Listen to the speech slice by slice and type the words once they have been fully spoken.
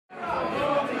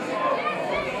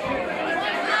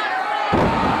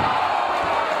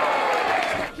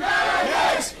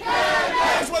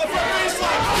With a front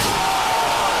baseline.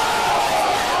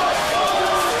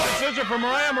 Decision for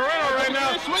Mariah Moreno right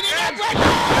now. Swinging Neckbreaker!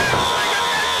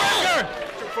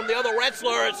 From the other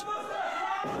wrestlers.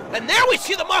 And there we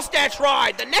see the mustache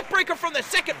ride. The Neckbreaker from the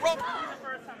second rope.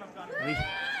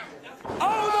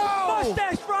 Oh, the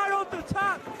mustache ride off the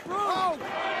top. Oh.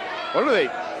 What are they?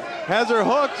 Has her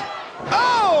hooked.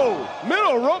 Oh!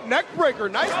 Middle rope Neckbreaker.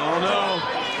 Nice. Oh, no.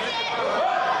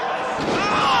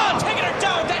 Oh, taking her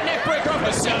down with that Neckbreaker off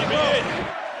the second rope.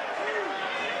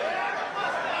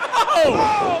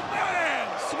 Oh, man.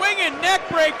 Swinging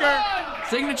Neckbreaker.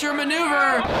 Signature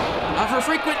maneuver of her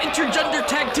frequent intergender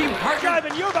tag team partner.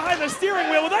 Driving you behind the steering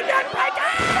wheel with a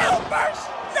Neckbreaker. First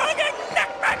swinging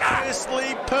Neckbreaker.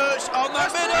 Nicely perched on the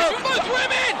middle. Both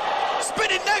women.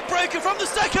 Spinning Neckbreaker from the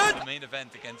second. The main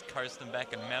event against Karsten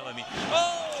Beck and Melanie.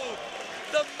 Oh,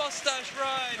 the mustache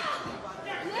ride.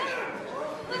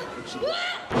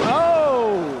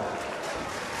 Oh!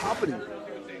 Happening.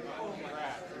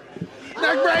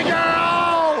 Neckbreaker!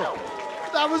 Oh!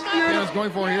 That was beautiful. I was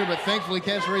going for here, but thankfully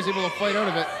Candice LeRae is able to fight out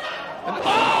of it. And,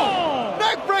 oh!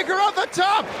 Neckbreaker off the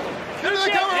top! Into the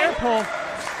cover. Air pull.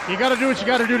 You got to do what you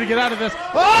got to do to get out of this.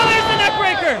 Oh, there's the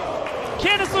Neckbreaker!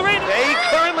 Candice LeRae. They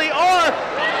currently are.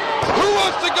 Who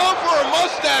wants to go for a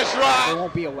mustache ride? There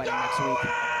won't be a wedding next week.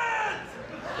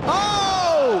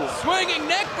 Oh! Swinging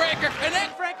Neckbreaker. And then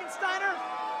Frankensteiner?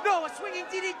 No, a swinging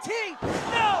DDT.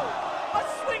 No, a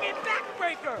swinging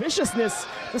Neckbreaker. Viciousness,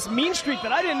 this mean streak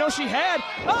that I didn't know she had.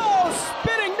 Oh,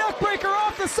 spinning Neckbreaker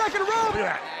off the second rope.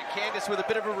 Candice with a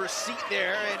bit of a receipt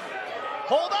there, and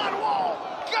hold on, wall.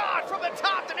 God, from the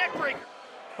top to Neckbreaker.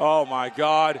 Oh my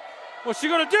God. What's she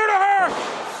gonna do to her?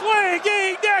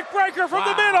 Swinging Neckbreaker from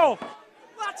the middle.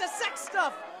 Lots of sex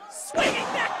stuff. Swinging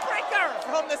Neckbreaker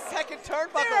From the second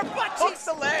turnbuckle, There are butt hooks cheeks.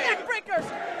 the leg. Neckbreakers